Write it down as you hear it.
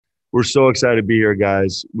we're so excited to be here,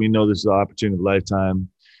 guys. We know this is an opportunity of a lifetime.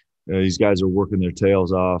 These guys are working their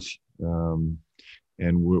tails off, and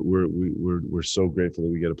we're so grateful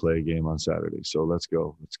that we get to play a game on Saturday. So let's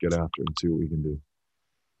go. Let's get after it and see what we can do.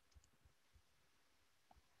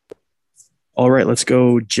 All right, let's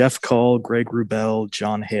go. Jeff Call, Greg Wrubell,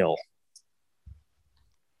 John Hale.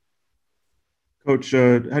 Coach,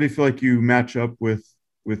 how do you feel like you match up with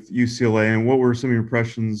UCLA, and what were some of your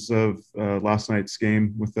impressions of last night's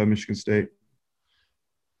game with Michigan State?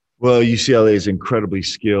 Well, UCLA is incredibly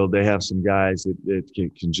skilled. They have some guys that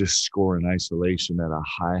can just score in isolation at a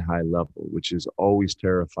high level, which is always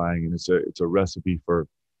terrifying, and it's a recipe for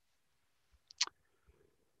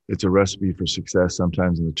success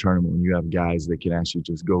sometimes in the tournament when you have guys that can actually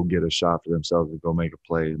just go get a shot for themselves and go make a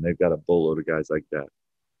play, and they've got a boatload of guys like that.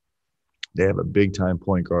 They have a big-time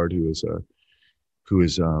point guard who is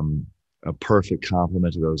a perfect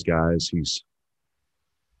complement to those guys. He's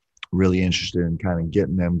really interested in kind of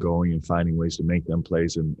getting them going and finding ways to make them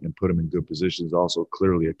plays and put them in good positions. Also,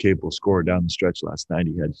 clearly a capable scorer down the stretch last night.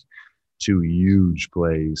 He had 2 huge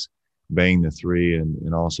plays, banged the 3,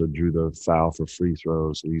 and also drew the foul for free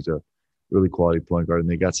throws. So he's a really quality point guard, and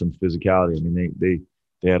they got some physicality. I mean, they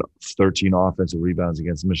had 13 offensive rebounds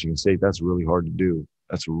against Michigan State. That's really hard to do.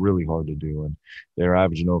 And they're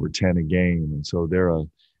averaging over 10 a game, and so they're a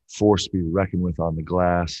force to be reckoned with on the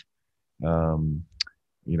glass.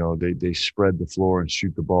 They spread the floor and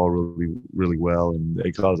shoot the ball really, really well, and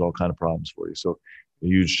they cause all kind of problems for you. So a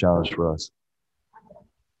huge challenge for us.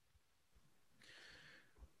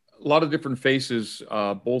 A lot of different faces,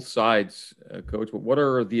 both sides, Coach. But what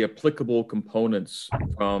are the applicable components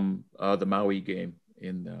from the Maui game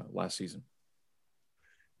in last season?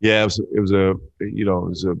 Yeah, it was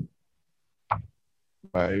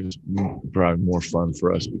probably more fun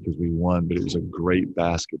for us because we won, but it was a great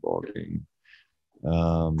basketball game.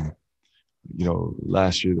 Last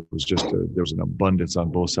year there was an abundance on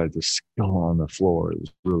both sides of skill on the floor. It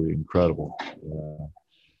was really incredible.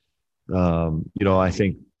 I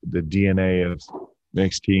think the DNA of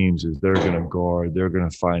mixed teams is they're going to guard, they're going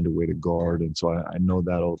to find a way to guard. And so I know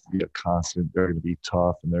that'll be a constant. They're going to be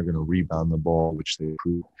tough, and they're going to rebound the ball, which they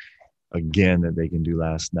proved again that they can do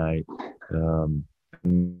last night.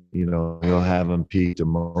 You'll have them peaked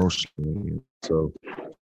emotionally. So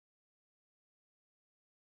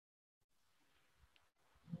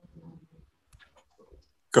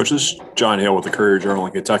Coach, this is John Hale with the Courier-Journal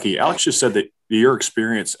in Kentucky. Alex just said that your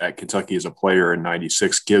experience at Kentucky as a player in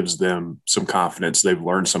 '96 gives them some confidence. They've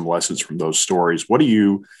learned some lessons from those stories. What do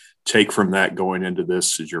you take from that going into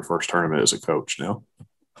this as your first tournament as a coach now?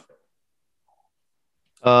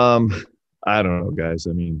 I don't know, guys.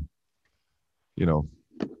 I mean, I'm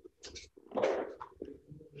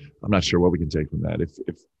not sure what we can take from that.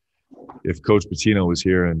 If Coach Pitino was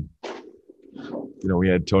here and we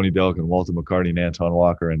had Tony Delk and Walter McCarty and Anton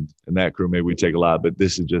Walker and that crew, maybe we'd take a lot. But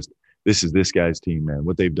this is this guy's team, man.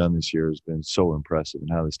 What they've done this year has been so impressive, and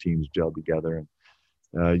how this team's gelled together.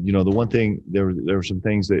 And the one thing there were some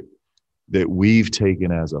things that we've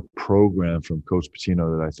taken as a program from Coach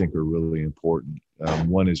Pitino that I think are really important.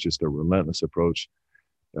 One is just a relentless approach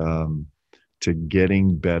to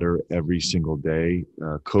getting better every single day.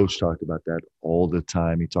 Coach talked about that all the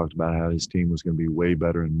time. He talked about how his team was going to be way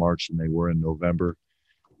better in March than they were in November.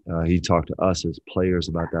 He talked to us as players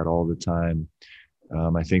about that all the time.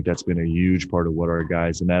 I think that's been a huge part of what our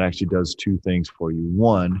guys, and that actually does 2 things for you.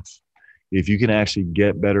 One, if you can actually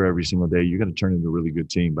get better every single day, you're going to turn into a really good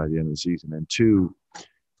team by the end of the season. And 2,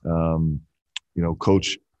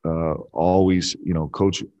 Coach always,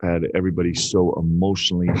 Coach had everybody so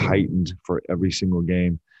emotionally heightened for every single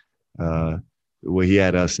game. He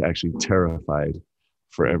had us actually terrified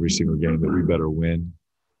for every single game that we better win,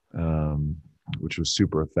 which was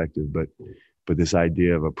super effective. But this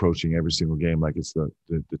idea of approaching every single game like it's the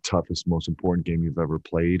toughest, most important game you've ever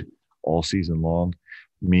played all season long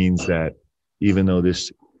means that even though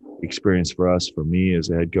this experience for me as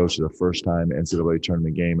a head coach is a first-time NCAA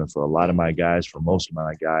tournament game, and for a lot of my guys, for most of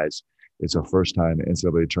my guys, it's a first-time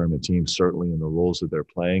NCAA tournament team, certainly in the roles that they're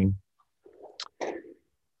playing.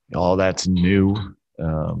 All that's new,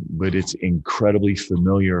 but it's incredibly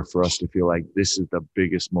familiar for us to feel like this is the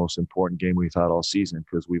biggest, most important game we've had all season,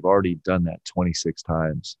 because we've already done that 26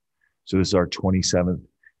 times. So this is our 27th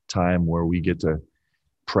time where we get to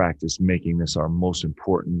practice making this our most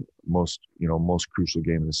important, most crucial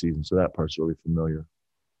game of the season. So that part's really familiar.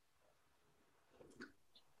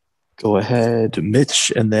 Go ahead,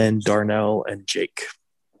 Mitch, and then Darnell and Jake.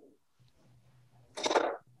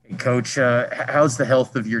 Coach, how's the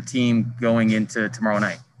health of your team going into tomorrow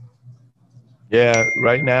night? Yeah,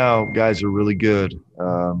 right now guys are really good.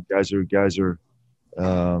 Guys are.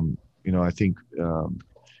 I think the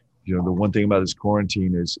one thing about this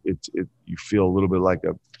quarantine is you feel a little bit like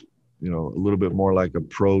a little bit more like a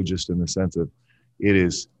pro, just in the sense of it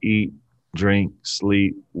is eat, drink,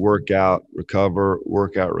 sleep, workout, recover,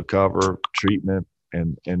 treatment,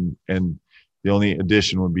 and the only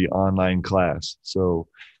addition would be online class. So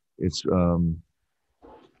it's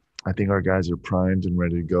I think our guys are primed and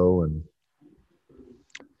ready to go, and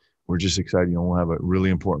we're just excited. We'll have a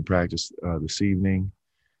really important practice this evening,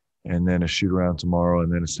 and then a shoot around tomorrow,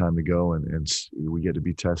 and then it's time to go, and we get to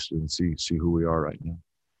be tested and see who we are right now.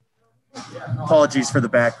 Apologies for the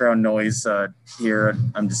background noise here.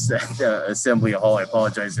 I'm just at Assembly Hall. I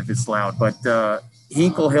apologize if it's loud. But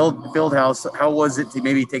Hinkle Fieldhouse, how was it to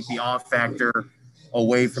maybe take the off factor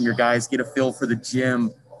away from your guys, get a feel for the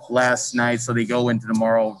gym last night so they go into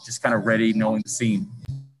tomorrow just kind of ready, knowing the scene?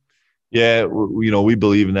 Yeah, we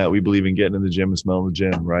believe in that. We believe in getting in the gym and smelling the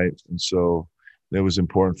gym, right? And so that was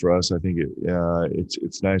important for us. I think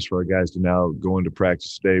it's nice for our guys to now go into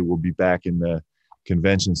practice today. We'll be back in the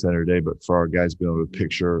convention center today, but for our guys to be able to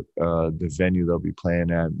picture the venue they'll be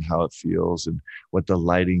playing at and how it feels and what the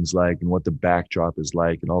lighting's like and what the backdrop is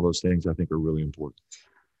like and all those things, I think are really important.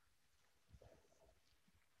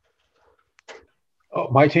 Oh,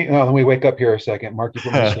 my team. Let me wake up here a second. Mark, you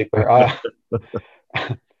put me to sleep there.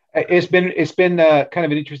 It's been kind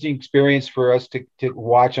of an interesting experience for us to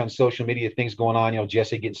watch on social media, things going on.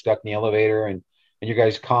 Jesse getting stuck in the elevator and you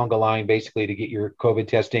guys conga line basically to get your COVID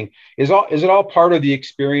testing. Is it all part of the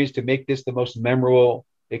experience to make this the most memorable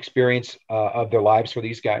experience of their lives for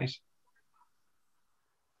these guys?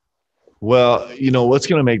 Well, what's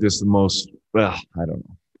going to make this the most? Well, I don't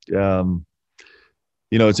know.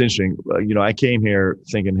 It's interesting. I came here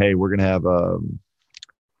thinking, hey, we're going to have,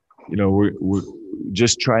 we're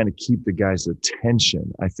just trying to keep the guys'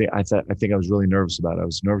 attention. I think I was really nervous about it. I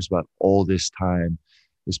was nervous about all this time,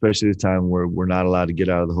 especially the time where we're not allowed to get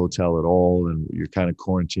out of the hotel at all, and you're kind of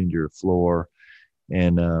quarantined to your floor.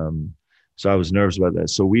 And so I was nervous about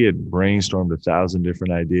that. So we had brainstormed 1,000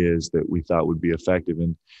 different ideas that we thought would be effective.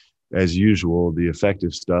 And as usual, the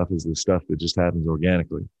effective stuff is the stuff that just happens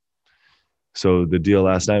organically. So the deal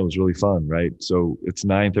last night was really fun, right? So it's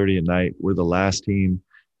 9:30 at night. We're the last team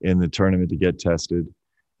in the tournament to get tested.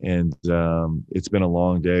 And it's been a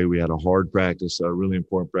long day. We had a hard practice, a really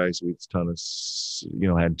important practice. We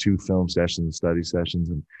had 2 film sessions and study sessions.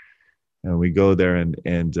 And we go there and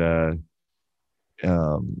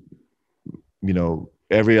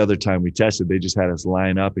every other time we tested, they just had us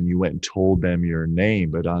line up and you went and told them your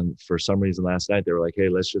name. But for some reason last night, they were like, hey,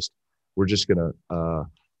 we're just going to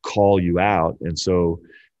call you out. And so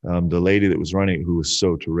the lady that was running it, who was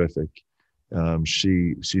so terrific,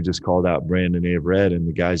 she just called out Brandon Averett, and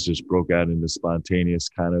the guys just broke out into spontaneous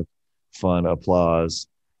kind of fun applause.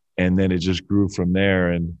 And then it just grew from there.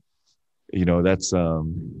 And, that's,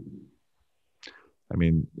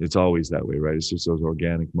 it's always that way, right? It's just those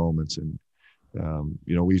organic moments. And,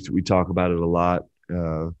 we talk about it a lot.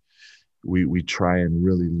 We try and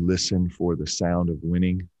really listen for the sound of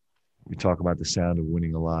winning. We talk about the sound of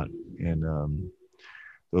winning a lot. And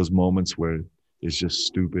those moments where it's just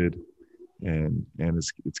stupid and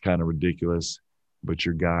it's kind of ridiculous, but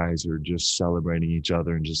your guys are just celebrating each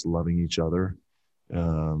other and just loving each other.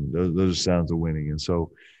 Those are sounds of winning. And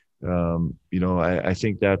so, I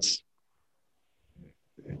think that's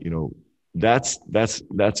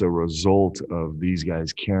a result of these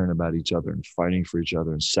guys caring about each other and fighting for each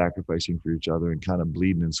other and sacrificing for each other and kind of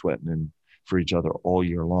bleeding and sweating and for each other all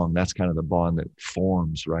year long. That's kind of the bond that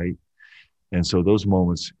forms, right? And so those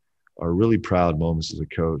moments are really proud moments as a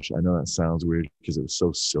coach. I know that sounds weird because it was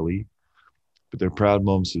so silly, but they're proud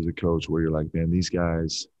moments as a coach where you're like, man, these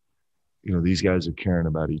guys are caring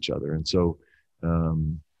about each other. And so,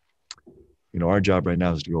 our job right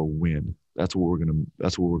now is to go win. That's what we're going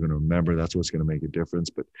to remember. That's what's going to make a difference.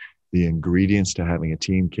 But the ingredients to having a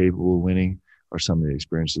team capable of winning are some of the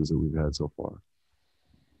experiences that we've had so far.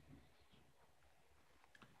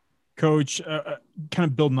 Coach, kind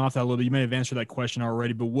of building off that a little bit, you may have answered that question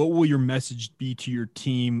already, but what will your message be to your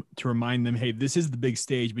team to remind them, hey, this is the big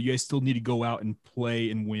stage, but you guys still need to go out and play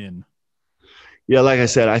and win? Yeah, like I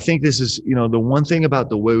said, I think this is, the one thing about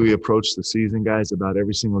the way we approach the season, guys, about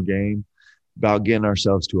every single game, about getting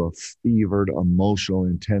ourselves to a fevered emotional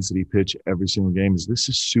intensity pitch every single game is this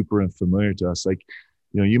is super unfamiliar to us. Like,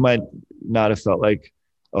 you might not have felt like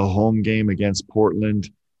a home game against Portland,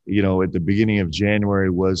 at the beginning of January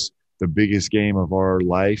was the biggest game of our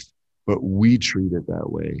life, but we treat it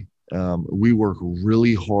that way. We work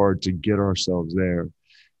really hard to get ourselves there.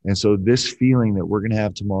 And so this feeling that we're going to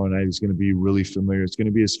have tomorrow night is going to be really familiar. It's going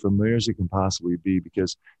to be as familiar as it can possibly be,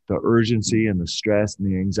 because the urgency and the stress and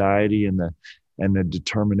the anxiety and the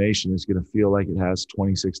determination is going to feel like it has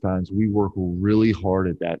 26 times. We work really hard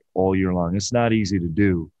at that all year long. It's not easy to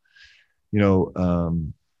do.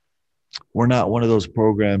 We're not one of those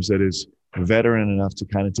programs that is veteran enough to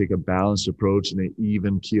kind of take a balanced approach and an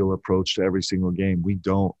even keel approach to every single game. We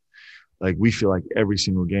don't. Like, we feel like every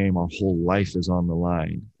single game, our whole life is on the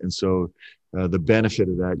line. And so the benefit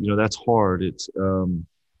of that, that's hard. It's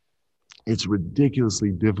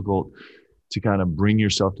ridiculously difficult to kind of bring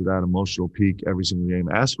yourself to that emotional peak every single game.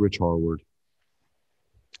 Ask Rich Harward.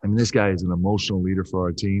 I mean, this guy is an emotional leader for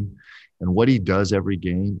our team. And what he does every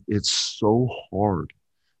game, it's so hard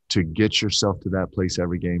to get yourself to that place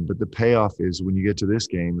every game. But the payoff is when you get to this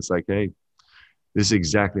game, it's like, hey, this is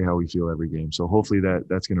exactly how we feel every game. So hopefully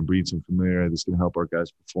that's going to breed some familiarity. That's going to help our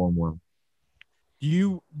guys perform well.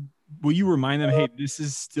 Will you remind them, hey, this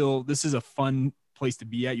is a fun place to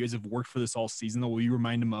be at? You guys have worked for this all season, though. Will you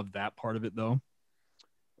remind them of that part of it, though?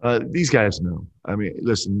 These guys know. I mean,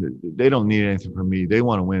 listen, they don't need anything from me. They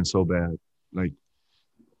want to win so bad. Like,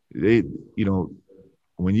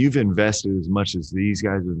 when you've invested as much as these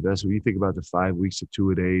guys have invested, when you think about the 5 weeks of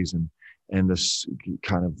two-a-days and this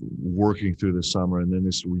kind of working through the summer, and then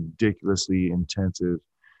this ridiculously intensive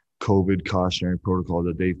COVID cautionary protocol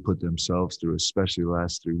that they've put themselves through, especially the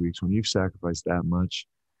last 3 weeks, when you've sacrificed that much,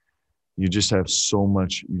 you just have so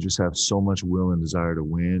much will and desire to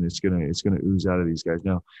win. It's gonna ooze out of these guys.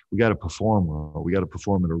 Now, we got to perform well. We got to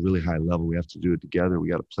perform at a really high level. We have to do it together. We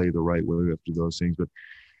got to play the right way. We have to do those things. But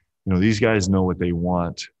these guys know what they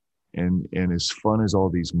want. And as fun as all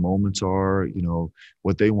these moments are,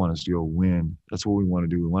 what they want is to go win. That's what we want to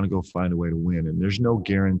do. We want to go find a way to win. And there's no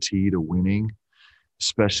guarantee to winning,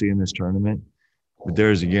 especially in this tournament. But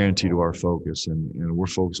there is a guarantee to our focus, and we're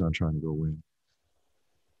focused on trying to go win.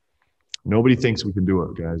 Nobody thinks we can do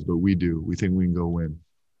it, guys, but we do. We think we can go win.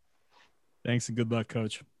 Thanks, and good luck,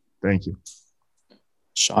 Coach. Thank you.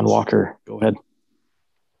 Sean Walker, go ahead.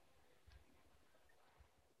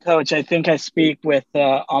 Coach, I think I speak with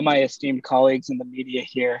all my esteemed colleagues in the media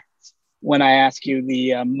here when I ask you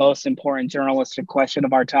the most important journalistic question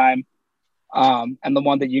of our time, and the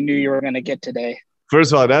one that you knew you were going to get today.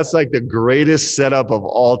 First of all, that's like the greatest setup of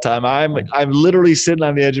all time. I'm literally sitting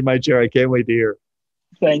on the edge of my chair. I can't wait to hear.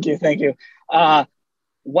 Thank you.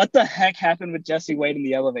 What the heck happened with Jesse Wade in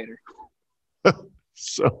the elevator?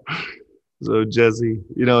 So Jesse,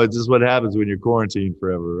 it's just what happens when you're quarantined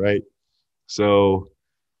forever, right? So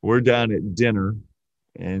we're down at dinner,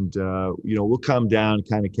 and we'll come down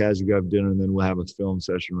kind of casually, have dinner, and then we'll have a film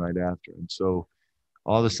session right after. And so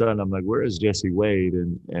all of a sudden I'm like, where is Jesse Wade?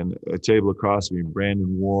 And a table across me,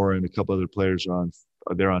 Brandon Warr and a couple other players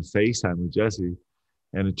they're on FaceTime with Jesse.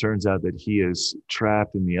 And it turns out that he is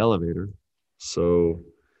trapped in the elevator. So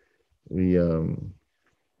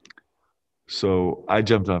so I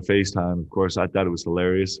jumped on FaceTime. Of course, I thought it was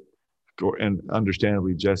hilarious. And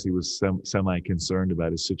understandably, Jesse was semi-concerned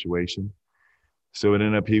about his situation. So it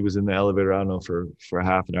ended up, he was in the elevator, I don't know, for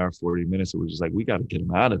half an hour, 40 minutes. It was just like, we got to get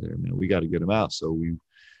him out of there, man. We got to get him out. So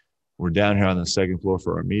we're down here on the second floor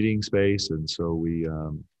for our meeting space. And so we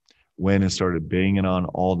went and started banging on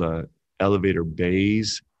all the elevator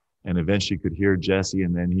bays, and eventually could hear Jesse.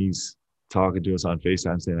 And then he's talking to us on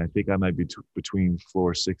FaceTime saying, I think I might be between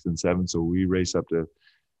floor 6 and 7. So we race up to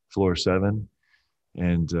floor 7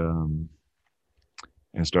 and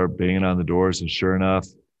start banging on the doors. And sure enough,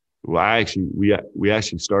 we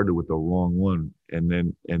actually started with the wrong one. And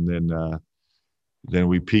then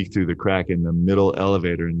we peeked through the crack in the middle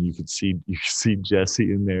elevator, and you could see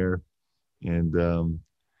Jesse in there. And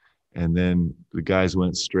then the guys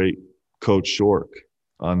went straight Coach Shork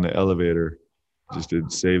on the elevator, just to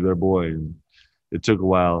save their boy. And it took a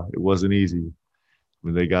while. It wasn't easy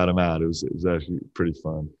when they got him out. It was actually pretty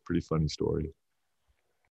funny story.